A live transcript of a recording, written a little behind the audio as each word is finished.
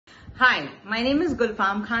Hi, my name is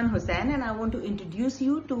Gulfam Khan Hussain and I want to introduce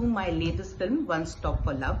you to my latest film, One Stop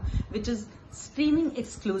for Love, which is streaming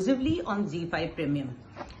exclusively on ZEE5 Premium.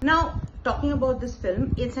 Now, talking about this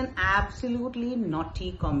film, it's an absolutely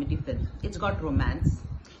naughty comedy film. It's got romance,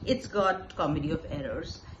 it's got comedy of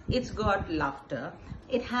errors, it's got laughter,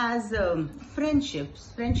 it has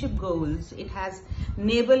friendship goals, it has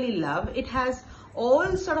neighborly love, it has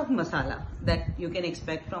all sort of masala that you can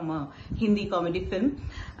expect from a Hindi comedy film.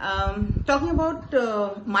 Talking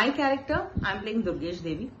about my character, I'm playing Durgesh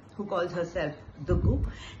Devi, who calls herself Duggu,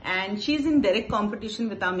 and she's in direct competition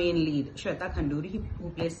with our main lead, Shweta Khanduri, who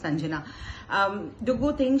plays Sanjana.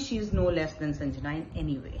 Duggu thinks she's no less than Sanjana in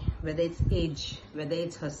any way, whether it's age, whether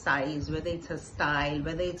it's her size, whether it's her style,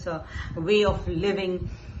 whether it's her way of living.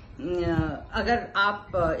 अगर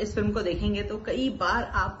आप इस film को देखेंगे तो कई बार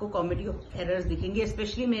आपको comedy of errors दिखेंगे,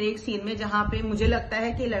 specially मेरे एक सीन में जहां पे मुझे लगता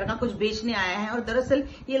है कि लड़का कुछ बेचने आया है और दरअसल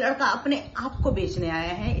ये लड़का अपने आप को बेचने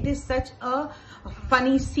आया है. It is such a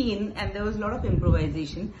funny scene and there was a lot of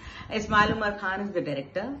improvisation. Ismail Umarr Khan is the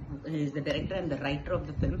director. He is the director and the writer of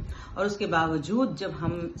the film. और उसके बावजूद जब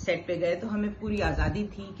हम सेट पे गए तो हमें पूरी आजादी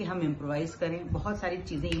थी कि हम इम्प्रोवाइज करें. बहुत सारी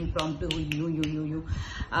चीजें इम्प्रॉम्प्टू हुई. You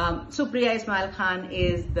Supriya Ismail Khan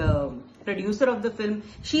is the producer of the film.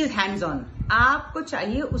 She is hands on. आपको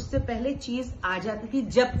चाहिए उससे पहले चीज आ जाती थी,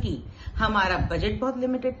 जबकि हमारा बजट बहुत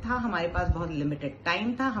लिमिटेड था, हमारे पास बहुत लिमिटेड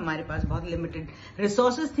टाइम था, हमारे पास बहुत लिमिटेड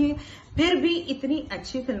रिसोर्सेज थी. फिर भी इतनी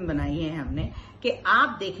अच्छी फिल्म बनाई है हमने कि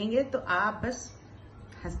आप देखेंगे तो आप बस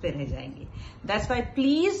हंसते रह जाएंगे. That's why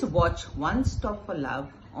please watch one stop for love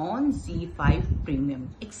on ZEE5 Premium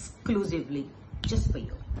exclusively just for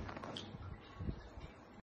you.